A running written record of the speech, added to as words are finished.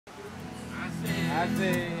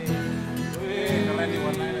Asik. Wih, keren nih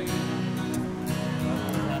warnanya lagi.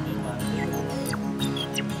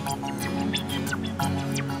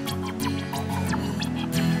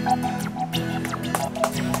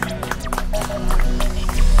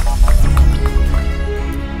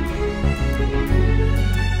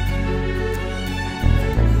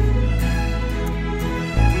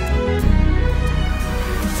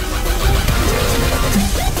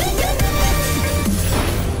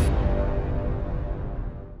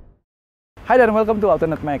 Hai dan welcome to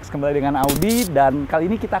AutonetMagz, kembali dengan Audi, dan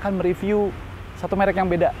kali ini kita akan mereview satu merek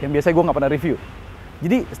yang beda, yang biasanya gue nggak pernah review.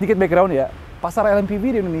 Jadi sedikit background ya, pasar LMPV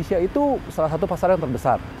di Indonesia itu salah satu pasar yang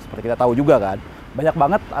terbesar, seperti kita tahu juga kan. Banyak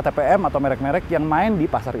banget APM atau merek-merek yang main di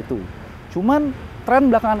pasar itu. Cuman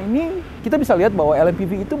tren belakangan ini kita bisa lihat bahwa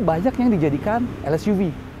LMPV itu banyak yang dijadikan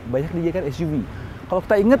LSUV, banyak dijadikan SUV. Kalau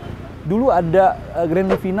kita inget, dulu ada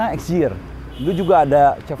Grand Livina X-Year, dulu juga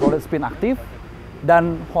ada Chevrolet Spin Active,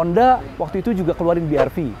 dan Honda waktu itu juga keluarin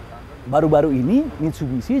BR-V. Baru-baru ini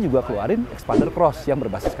Mitsubishi juga keluarin Expander Cross yang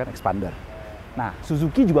berbasiskan expander. Nah,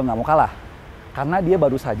 Suzuki juga nggak mau kalah, karena dia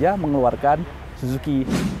baru saja mengeluarkan Suzuki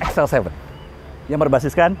XL7 yang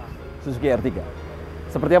berbasiskan Suzuki Ertiga.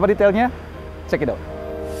 Seperti apa detailnya? Check it out.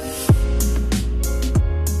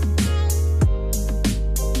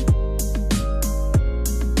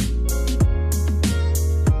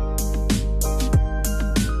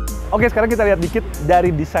 Oke, sekarang kita lihat dikit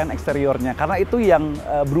dari desain eksteriornya, karena itu yang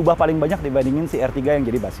berubah paling banyak dibandingin si Ertiga yang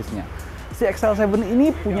jadi basisnya. Si XL7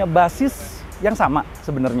 ini punya basis yang sama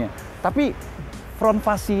sebenarnya, tapi front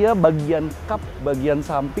fascia, bagian kap, bagian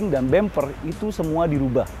samping, dan bumper itu semua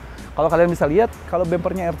dirubah. Kalau kalian bisa lihat, kalau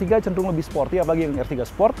bumpernya Ertiga cenderung lebih sporty, apalagi yang Ertiga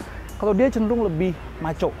Sport, kalau dia cenderung lebih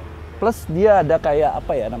maco. Plus dia ada kayak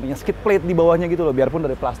apa ya namanya, skid plate di bawahnya gitu loh, biarpun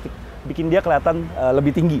dari plastik, bikin dia kelihatan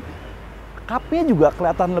lebih tinggi. Kapnya juga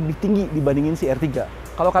kelihatan lebih tinggi dibandingin si Ertiga.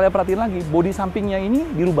 Kalau kalian perhatiin lagi, bodi sampingnya ini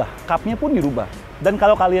dirubah, kapnya pun dirubah. Dan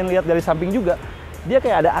kalau kalian lihat dari samping juga, dia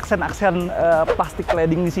kayak ada aksen-aksen plastik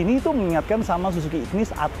cladding di sini, itu mengingatkan sama Suzuki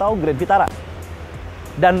Ignis atau Grand Vitara.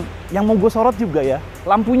 Dan yang mau gue sorot juga ya,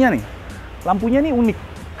 lampunya nih. Lampunya nih unik,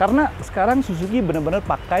 karena sekarang Suzuki benar-benar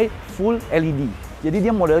pakai full LED. Jadi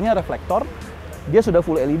dia modelnya reflektor, dia sudah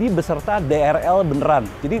full LED beserta DRL beneran.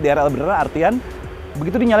 Jadi DRL beneran artian,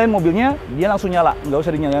 begitu dinyalain mobilnya, dia langsung nyala, nggak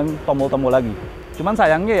usah dinyalain tombol-tombol lagi. Cuman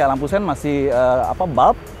sayangnya ya lampu sen masih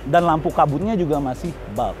bulb, dan lampu kabutnya juga masih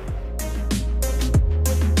bulb.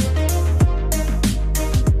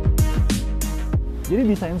 Jadi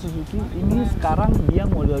desain Suzuki ini sekarang dia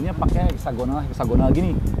modelnya pakai heksagonal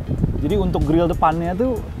gini. Jadi untuk grill depannya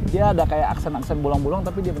tuh dia ada kayak aksen-aksen bolong-bolong,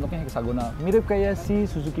 tapi dia bentuknya heksagonal. Mirip kayak si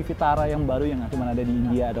Suzuki Vitara yang baru yang cuma ada di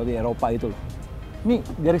India atau di Eropa itu loh. Ini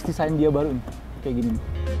garis desain dia baru nih, kayak gini.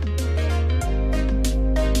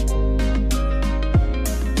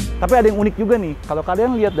 Tapi ada yang unik juga nih, kalau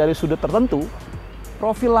kalian lihat dari sudut tertentu,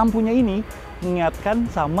 profil lampunya ini mengingatkan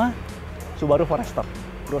sama Subaru Forester.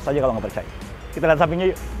 Terus aja kalau nggak percaya. Kita lihat sampingnya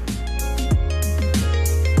yuk.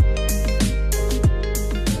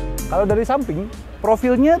 Kalau dari samping,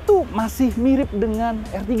 profilnya tuh masih mirip dengan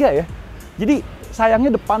Ertiga ya. Jadi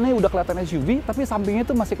sayangnya depannya udah kelihatan SUV, tapi sampingnya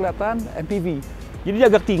tuh masih kelihatan MPV. Jadi dia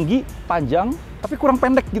agak tinggi, panjang, tapi kurang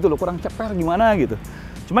pendek gitu loh, kurang ceper gimana gitu.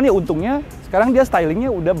 Cuman ya untungnya sekarang dia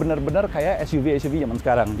stylingnya udah bener-bener kayak SUV zaman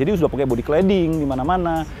sekarang. Jadi sudah pakai body cladding di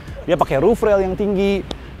mana-mana, dia pakai roof rail yang tinggi,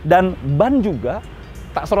 dan ban juga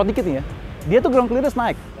tak sorot dikit nih ya. Dia tuh ground clearance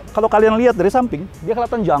naik. Kalau kalian lihat dari samping, dia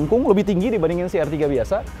kelihatan jangkung lebih tinggi dibandingin si Ertiga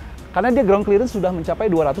biasa, karena dia ground clearance sudah mencapai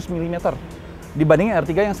 200 mm dibandingin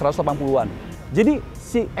Ertiga yang 180-an. Jadi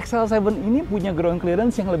si XL7 ini punya ground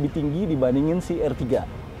clearance yang lebih tinggi dibandingin si Ertiga.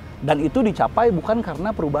 Dan itu dicapai bukan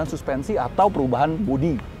karena perubahan suspensi atau perubahan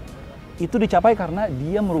bodi. Itu dicapai karena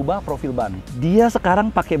dia merubah profil ban. Dia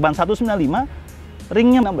sekarang pakai ban 195,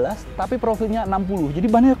 ringnya 16, tapi profilnya 60. Jadi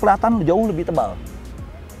bannya kelihatan jauh lebih tebal.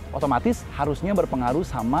 Otomatis harusnya berpengaruh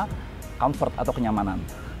sama comfort atau kenyamanan.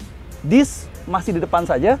 Disc masih di depan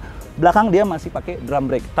saja, belakang dia masih pakai drum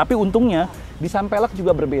brake. Tapi untungnya, desain pelek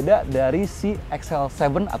juga berbeda dari si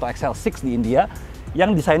XL7 atau XL6 di India,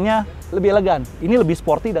 yang desainnya lebih elegan. Ini lebih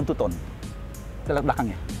sporty dan two-tone. Kita lihat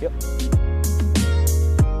belakangnya, yuk.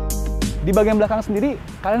 Di bagian belakang sendiri,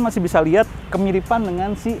 kalian masih bisa lihat kemiripan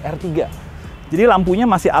dengan si Ertiga. Jadi lampunya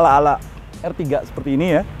masih ala-ala Ertiga seperti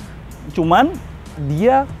ini ya. Cuman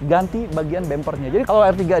dia ganti bagian bumpernya. Jadi kalau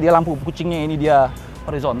Ertiga dia lampu kucingnya ini dia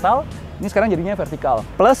horizontal, ini sekarang jadinya vertikal.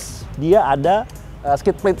 Plus dia ada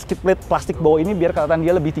skid plate plastik bawah ini biar kelihatan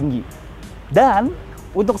dia lebih tinggi. Dan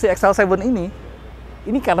untuk si XL7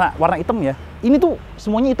 ini karena warna hitam ya, ini tuh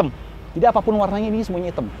semuanya hitam. Jadi apapun warnanya ini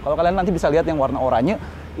semuanya hitam. Kalau kalian nanti bisa lihat yang warna oranye,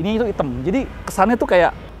 ini itu hitam. Jadi kesannya tuh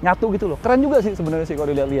kayak nyatu gitu loh. Keren juga sih sebenarnya sih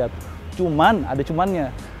kalau dilihat-lihat. Cuman ada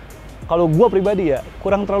cumannya. Kalau gua pribadi ya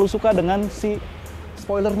kurang terlalu suka dengan si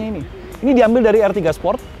spoilernya ini. Ini diambil dari Ertiga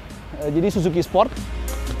Sport, jadi Suzuki Sport.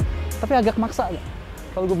 Tapi agak maksa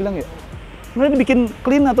kalau gue bilang ya. Sebenarnya dibikin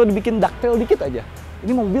clean atau dibikin ductile dikit aja.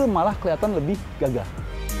 Ini mobil malah kelihatan lebih gagah.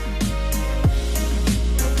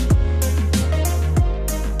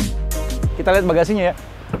 Kita lihat bagasinya ya.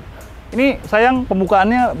 Ini sayang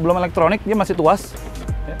pembukaannya belum elektronik, dia masih tuas.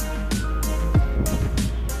 Ya.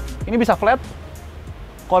 Ini bisa flat,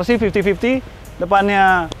 kursi 50-50,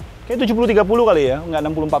 depannya kayak 70-30 kali ya, nggak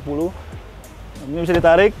 60-40. Ini bisa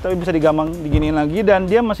ditarik, tapi bisa digamang diginiin lagi, dan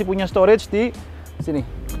dia masih punya storage di sini.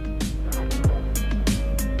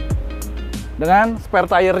 Dengan spare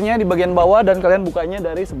tire-nya di bagian bawah, dan kalian bukanya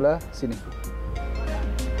dari sebelah sini.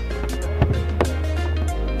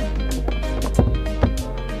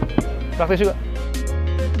 Praktis juga.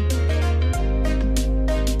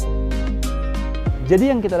 Jadi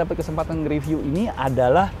yang kita dapat kesempatan nge-review ini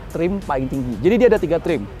adalah trim paling tinggi. Jadi dia ada 3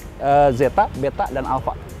 trim, Zeta, Beta, dan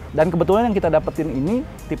Alpha. Dan kebetulan yang kita dapetin ini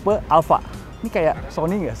tipe Alpha. Ini kayak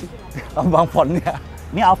Sony nggak sih? Lambang fontnya.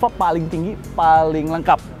 Ini Alpha paling tinggi, paling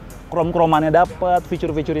lengkap. Krom-kromannya dapat,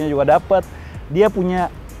 fitur-fiturnya juga dapat. Dia punya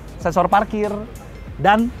sensor parkir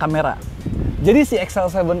dan kamera. Jadi si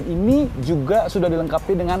XL7 ini juga sudah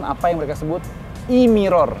dilengkapi dengan apa yang mereka sebut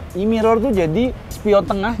e-mirror. E-mirror tuh jadi spion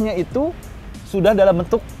tengahnya itu sudah dalam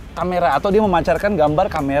bentuk kamera, atau dia memancarkan gambar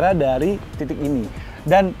kamera dari titik ini.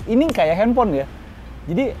 Dan ini kayak handphone ya.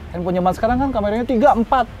 Jadi handphone zaman sekarang kan kameranya 3,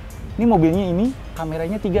 4. Ini mobilnya ini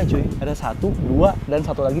kameranya 3 cuy. Ada 1, 2, dan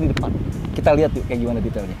 1 lagi di depan. Kita lihat yuk kayak gimana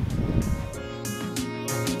detailnya.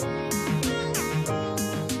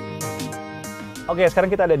 Oke,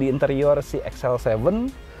 sekarang kita ada di interior si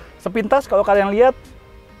XL7. Sepintas kalau kalian lihat,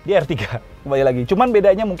 dia Ertiga, kembali lagi. Cuman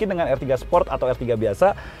bedanya mungkin dengan Ertiga Sport atau Ertiga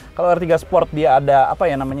biasa. Kalau Ertiga Sport dia ada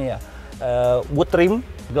apa ya namanya ya, wood trim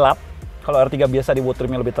gelap. Kalau Ertiga biasa di wood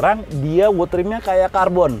trimnya lebih terang, dia wood trimnya kayak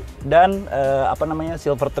karbon dan apa namanya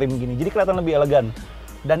silver trim gini. Jadi kelihatan lebih elegan.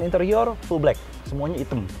 Dan interior full black, semuanya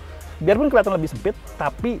hitam. Biarpun kelihatan lebih sempit,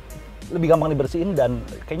 tapi lebih gampang dibersihin, dan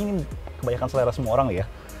kayaknya ini kebanyakan selera semua orang ya.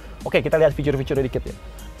 Oke, kita lihat fitur-fiturnya dikit ya.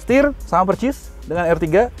 Setir sama percis dengan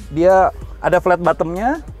R3, dia ada flat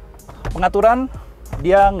bottomnya. Pengaturan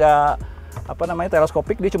dia nggak apa namanya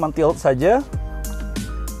teleskopik, dia cuma tilt saja.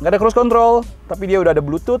 Nggak ada cruise control, tapi dia udah ada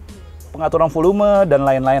Bluetooth, pengaturan volume dan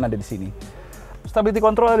lain-lain ada di sini. Stability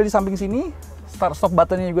control ada di samping sini, start stop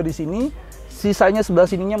buttonnya juga di sini. Sisanya sebelah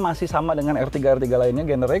sininya masih sama dengan R3 lainnya,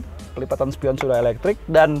 generic, pelipatan spion sudah elektrik,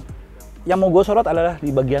 dan yang mau gue sorot adalah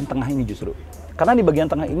di bagian tengah ini justru. Karena di bagian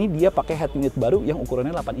tengah ini dia pakai head unit baru yang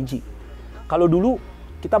ukurannya 8 inci. Kalau dulu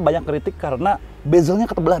kita banyak kritik karena bezelnya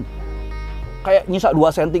ketebelan. Kayak nyisa 2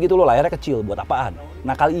 cm gitu loh, layarnya kecil, buat apaan?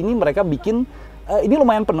 Nah kali ini mereka bikin, ini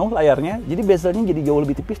lumayan penuh layarnya, jadi bezelnya jadi jauh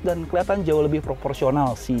lebih tipis dan kelihatan jauh lebih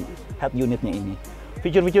proporsional si head unitnya ini.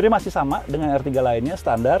 Fitur-fiturnya masih sama dengan R3 lainnya,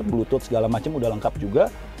 standar, Bluetooth segala macam udah lengkap juga.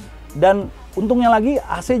 Dan untungnya lagi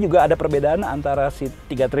AC juga ada perbedaan antara si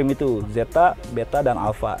 3 trim itu, Zeta, Beta, dan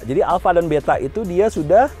Alpha. Jadi Alpha dan Beta itu dia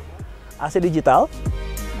sudah AC digital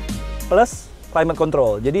plus climate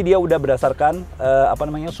control. Jadi dia udah berdasarkan apa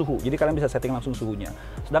namanya suhu. Jadi kalian bisa setting langsung suhunya.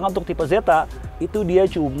 Sedangkan untuk tipe Zeta itu dia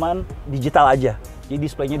cuman digital aja. Jadi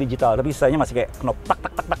displaynya digital, tapi sisanya masih kayak knop tak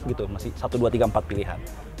tak tak tak gitu, masih 1 2 3 4 pilihan.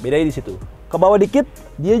 Bedanya di situ. Ke bawah dikit,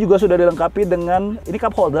 dia juga sudah dilengkapi dengan ini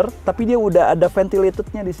cup holder, tapi dia udah ada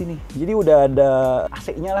ventilated-nya di sini. Jadi udah ada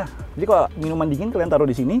AC-nya lah. Jadi kalau minuman dingin kalian taruh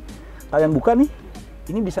di sini, kalian buka nih,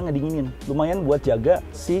 ini bisa ngedinginin. Lumayan buat jaga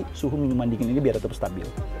si suhu minuman dingin ini biar tetap stabil.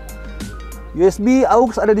 USB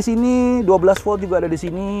aux ada di sini, 12 volt juga ada di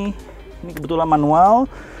sini. Ini kebetulan manual.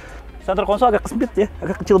 Center console agak sempit ya,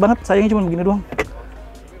 agak kecil banget. Sayangnya cuma begini doang.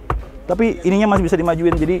 Tapi ininya masih bisa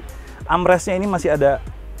dimajuin, jadi armrestnya ini masih ada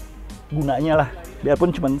gunanya lah.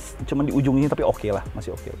 Biarpun cuman di ujung ini, tapi oke lah,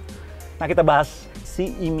 masih oke. Nah kita bahas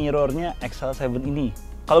si e-mirrornya XL7 ini.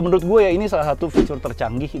 Kalau menurut gue ya ini salah satu fitur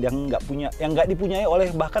tercanggih yang nggak dipunyai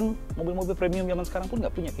oleh bahkan mobil-mobil premium zaman sekarang pun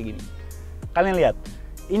nggak punya kayak gini. Kalian lihat,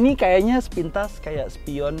 ini kayaknya sepintas kayak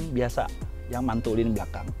spion biasa yang mantulin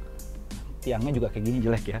belakang. Tiangnya juga kayak gini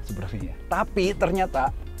jelek ya sebenarnya. Tapi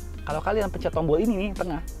ternyata kalau kalian pencet tombol ini nih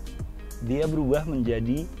tengah, dia berubah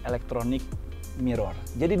menjadi electronic mirror.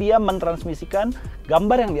 Jadi dia mentransmisikan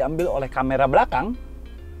gambar yang diambil oleh kamera belakang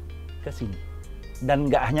ke sini. Dan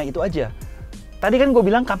nggak hanya itu aja. Tadi kan gue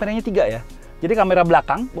bilang kameranya 3 ya. Jadi kamera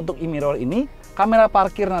belakang untuk e-mirror ini, kamera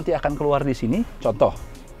parkir nanti akan keluar di sini. Contoh,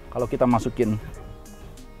 kalau kita masukin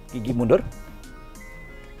gigi mundur,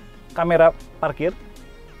 kamera parkir,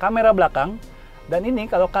 kamera belakang, Dan ini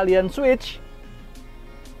kalau kalian switch,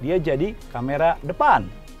 dia jadi kamera depan.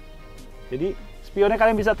 Jadi spionnya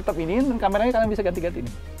kalian bisa tetap ini, dan kameranya kalian bisa ganti-ganti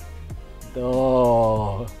nih.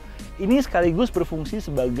 Tuh. Ini sekaligus berfungsi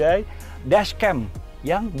sebagai dashcam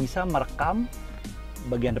yang bisa merekam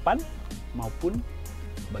bagian depan maupun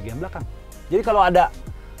bagian belakang. Jadi kalau ada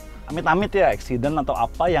amit-amit ya, accident atau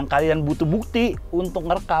apa yang kalian butuh bukti untuk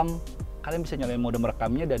merekam, kalian bisa nyalain mode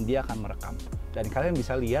merekamnya dan dia akan merekam. Dan kalian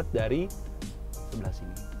bisa lihat dari sebelah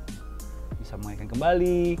sini. Bisa memainkan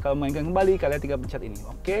kembali. Kalau memainkan kembali, kalian tinggal pencet ini.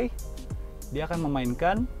 Oke. Dia akan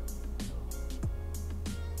memainkan.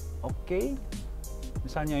 Oke.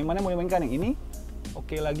 Misalnya yang mana mau memainkan yang ini.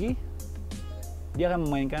 Oke lagi. Dia akan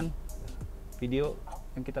memainkan video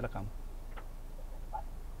yang kita rekam.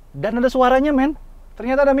 Dan ada suaranya, men.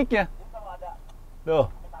 Ternyata ada mic-nya.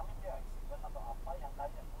 Tuh.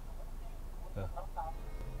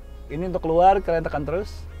 Ini untuk keluar, kalian tekan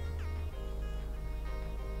terus.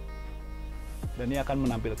 Dan ini akan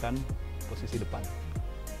menampilkan posisi depan.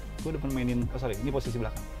 Gue udah mainin, ini posisi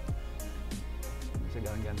belakang. Bisa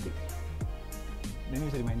ganti. Dan ini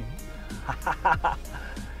bisa dimainin.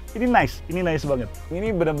 Ini nice banget.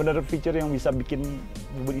 Ini benar-benar feature yang bisa bikin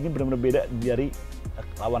mobil ini benar-benar beda dari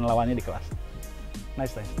lawan-lawannya di kelas.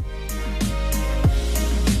 Nice.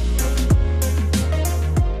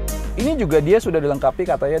 Ini juga dia sudah dilengkapi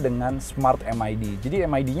katanya dengan Smart MID. Jadi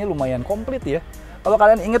MID-nya lumayan komplit ya. Kalau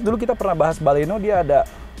kalian ingat dulu kita pernah bahas Baleno, dia ada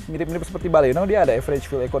mirip-mirip seperti Baleno, dia ada average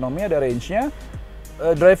fuel economy, ada range-nya,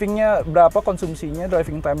 driving-nya berapa, konsumsinya,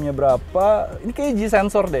 driving time-nya berapa. Ini kayak G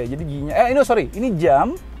sensor deh. Jadi G-nya, ini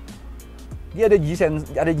jam. Dia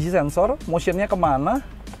ada G sensor, motion-nya kemana.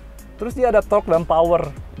 Terus dia ada torque dan power,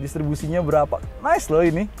 distribusinya berapa. Nice loh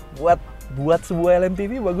ini. Buat sebuah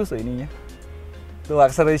LMPV bagus loh ininya. Tuh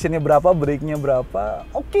acceleration-nya berapa, brake-nya berapa.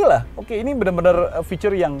 Oke lah. Oke, ini benar-benar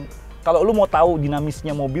feature yang kalau lu mau tahu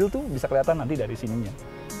dinamisnya mobil tuh bisa kelihatan nanti dari sininya.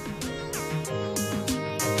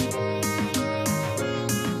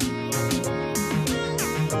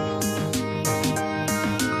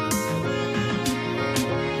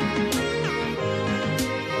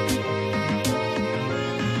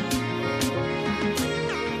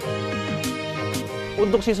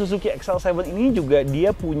 Untuk si Suzuki XL7 ini juga dia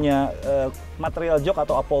punya material jok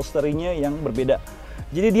atau upholstery-nya yang berbeda.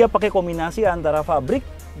 Jadi dia pakai kombinasi antara fabrik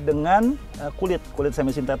dengan kulit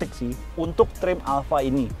semi sintetik sih untuk trim Alpha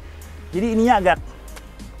ini. Jadi ininya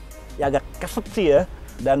agak keset sih ya,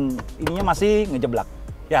 dan ininya masih ngejeblak.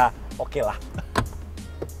 Ya, oke lah.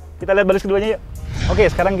 Kita lihat baris keduanya yuk. Oke,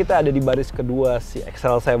 sekarang kita ada di baris kedua si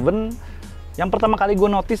XL7. Yang pertama kali gue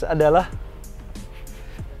notice adalah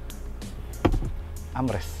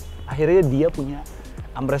armrest. Akhirnya dia punya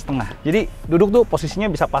armrest tengah. Jadi duduk tuh posisinya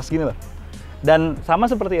bisa pas gini loh. Dan sama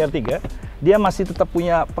seperti Ertiga, dia masih tetap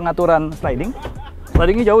punya pengaturan sliding.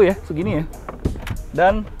 Slidingnya jauh ya, segini ya.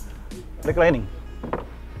 Dan reclining.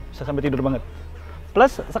 Bisa sampai tidur banget.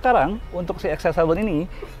 Plus sekarang untuk si XL7 ini,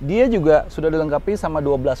 dia juga sudah dilengkapi sama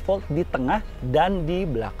 12 volt di tengah dan di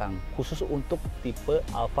belakang. Khusus untuk tipe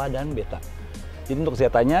Alpha dan Beta. Jadi untuk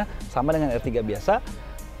Zeta-nya sama dengan Ertiga biasa.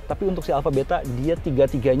 Tapi untuk si Alpha Beta, dia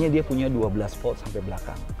tiga-tiganya dia punya 12 volt sampai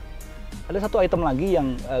belakang. Ada satu item lagi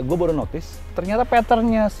yang gue baru notice. Ternyata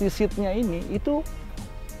patternnya si seatnya ini itu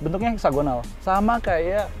bentuknya heksagonal. Sama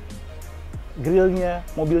kayak grillnya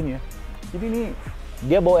mobilnya. Jadi ini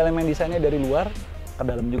dia bawa elemen desainnya dari luar ke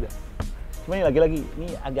dalam juga. Cuma ini lagi-lagi, ini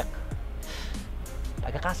agak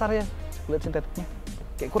kasar ya kulit sintetiknya.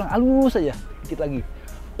 Kayak kurang halus aja, dikit lagi.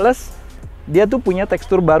 Plus, dia tuh punya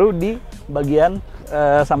tekstur baru di bagian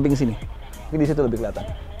samping sini. Di situ lebih kelihatan.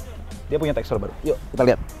 Dia punya tekstur baru. Yuk kita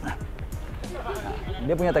lihat. Nah,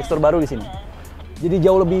 dia punya tekstur baru di sini. Jadi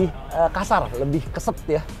jauh lebih kasar, lebih keset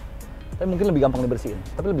ya. Tapi mungkin lebih gampang dibersihin.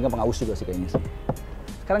 Tapi lebih gampang aus juga sih kayaknya sih.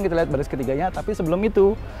 Sekarang kita lihat baris ketiganya. Tapi sebelum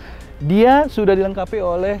itu, dia sudah dilengkapi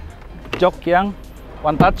oleh jok yang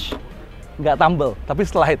one touch, nggak tumble, tapi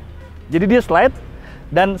slide. Jadi dia slide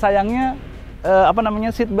dan sayangnya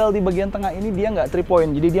seat belt di bagian tengah ini dia nggak 3 point,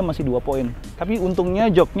 jadi dia masih 2 point. Tapi untungnya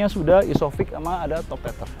joknya sudah isofix sama ada top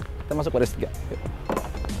tether. Kita masuk baris 3. Yuk.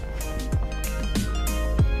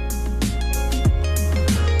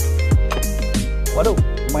 Waduh,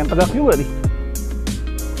 lumayan tegak juga nih.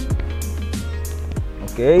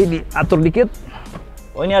 Oke, diatur dikit.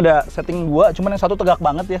 Oh, ini ada setting 2, cuman yang satu tegak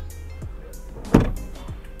banget ya.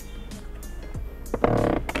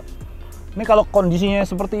 Ini kalau kondisinya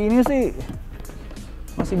seperti ini sih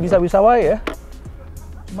masih bisa-bisa wae ya.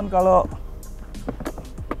 Cuman kalau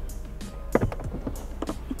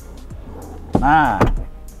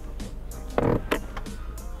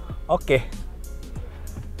oke.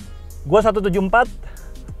 Gua 174,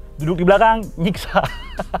 Duduk di belakang, nyiksa.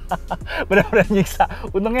 Benar-benar nyiksa.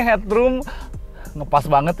 Untungnya headroom ngepas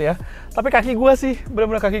banget ya. Tapi kaki gue sih,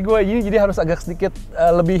 benar-benar kaki gue ini jadi harus agak sedikit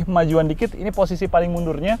lebih majuan dikit. Ini posisi paling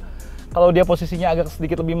mundurnya. Kalau dia posisinya agak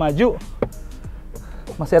sedikit lebih maju,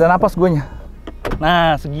 masih ada napas guenya.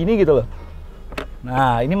 Nah, segini gitu loh.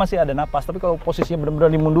 Nah, ini masih ada napas. Tapi kalau posisinya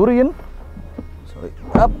benar-benar dimundurin, sorry,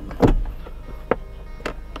 up.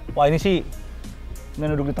 Wah, ini sih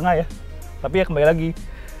nggak duduk di tengah ya. Tapi ya kembali lagi,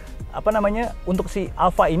 apa namanya, untuk si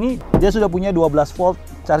Alfa ini dia sudah punya 12 volt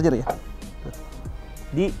charger ya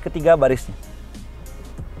di ketiga barisnya.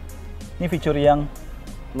 Ini fitur yang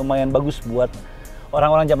lumayan bagus buat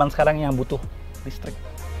orang-orang zaman sekarang yang butuh listrik.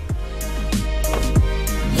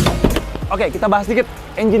 Oke, kita bahas dikit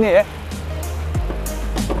engine-nya ya.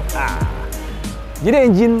 Jadi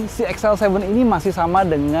engine si XL7 ini masih sama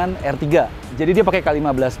dengan Ertiga. Jadi dia pakai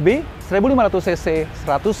K15B, 1500 cc,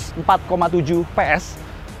 104,7 PS,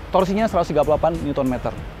 torsinya 138 Nm.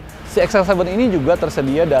 Si XL7 ini juga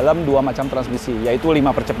tersedia dalam dua macam transmisi, yaitu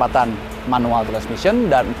 5 percepatan manual transmission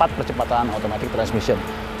dan 4 percepatan automatic transmission.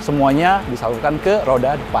 Semuanya disalurkan ke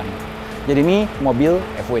roda depan. Jadi ini mobil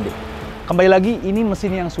FWD. Kembali lagi, ini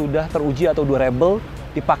mesin yang sudah teruji atau durable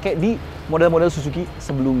dipakai di model-model Suzuki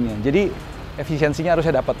sebelumnya. Jadi efisiensinya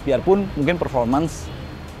harusnya dapat, biarpun mungkin performance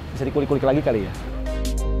bisa dikulik-kulik lagi kali ya.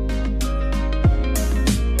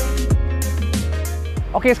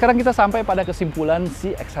 Oke, sekarang kita sampai pada kesimpulan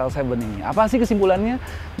si XL7 ini. Apa sih kesimpulannya?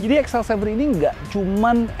 Jadi XL7 ini nggak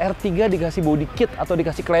cuman Ertiga dikasih body kit atau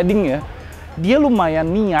dikasih cladding ya. Dia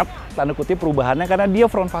lumayan niat, tanda kutip, perubahannya, karena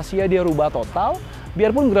dia front fascia dia rubah total.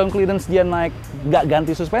 Biarpun ground clearance dia naik, nggak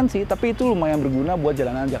ganti suspensi, tapi itu lumayan berguna buat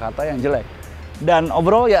jalanan Jakarta yang jelek. Dan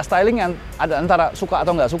overall ya styling yang ada antara suka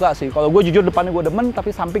atau nggak suka sih. Kalau gue jujur depannya gue demen,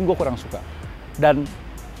 tapi samping gue kurang suka. Dan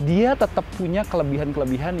dia tetap punya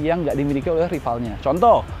kelebihan-kelebihan yang nggak dimiliki oleh rivalnya.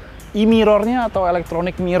 Contoh, e-mirrornya atau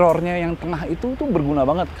electronic mirrornya yang tengah itu tuh berguna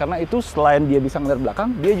banget. Karena itu selain dia bisa ngeliat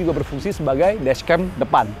belakang, dia juga berfungsi sebagai dashcam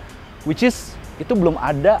depan. Which is, itu belum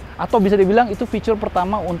ada, atau bisa dibilang itu fitur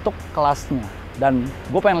pertama untuk kelasnya. Dan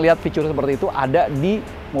gue pengen lihat fitur seperti itu ada di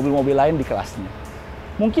mobil-mobil lain di kelasnya.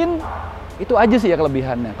 Mungkin itu aja sih ya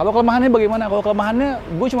kelebihannya. Kalau kelemahannya bagaimana? Kalau kelemahannya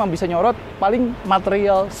gue cuma bisa nyorot paling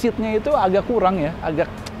material seatnya itu agak kurang ya, agak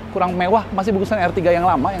kurang mewah, masih bagusan Ertiga yang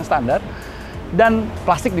lama, yang standar, dan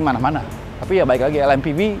plastik di mana-mana. Tapi ya baik lagi,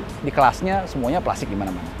 LMPV di kelasnya semuanya plastik di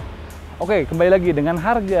mana-mana. Oke, kembali lagi dengan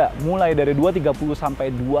harga mulai dari 230 sampai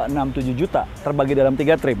 267 juta terbagi dalam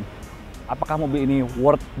 3 trim. Apakah mobil ini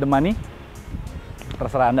worth the money?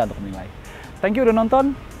 Terserah Anda untuk menilai. Thank you udah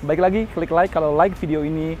nonton. Baik lagi, klik like kalau like video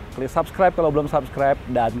ini, klik subscribe kalau belum subscribe,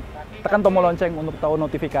 dan tekan tombol lonceng untuk tahu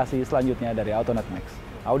notifikasi selanjutnya dari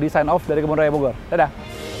AutonetMagz. Audi sign off dari Kebun Raya Bogor. Dadah.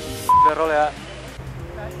 Udah roll ya.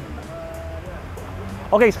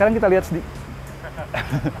 Oke, sekarang kita lihat sedikit.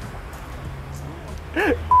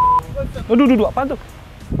 Aduh, apaan tuh?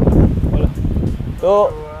 Tuh,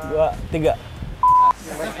 2, 3.